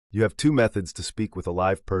You have two methods to speak with a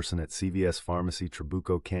live person at CVS Pharmacy,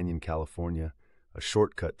 Trabuco Canyon, California, a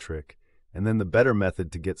shortcut trick, and then the better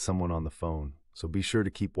method to get someone on the phone, so be sure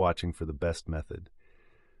to keep watching for the best method.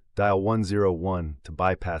 Dial 101 to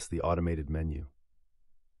bypass the automated menu.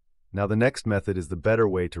 Now the next method is the better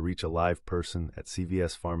way to reach a live person at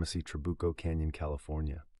CVS Pharmacy, Trabuco Canyon,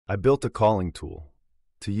 California. I built a calling tool.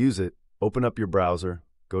 To use it, open up your browser,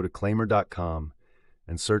 go to Claimyr.com,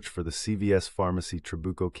 and search for the CVS Pharmacy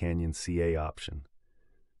Trabuco Canyon CA option.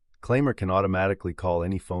 Claimyr can automatically call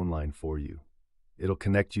any phone line for you. It'll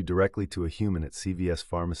connect you directly to a human at CVS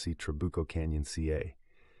Pharmacy Trabuco Canyon CA.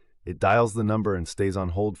 It dials the number and stays on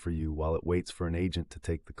hold for you while it waits for an agent to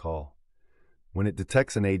take the call. When it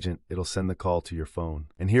detects an agent, it'll send the call to your phone.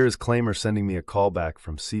 And here is Claimyr sending me a call back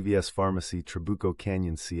from CVS Pharmacy Trabuco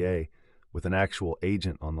Canyon CA with an actual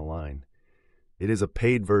agent on the line. It is a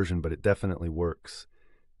paid version, but it definitely works.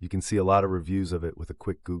 You can see a lot of reviews of it with a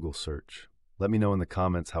quick Google search. Let me know in the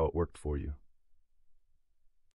comments how it worked for you.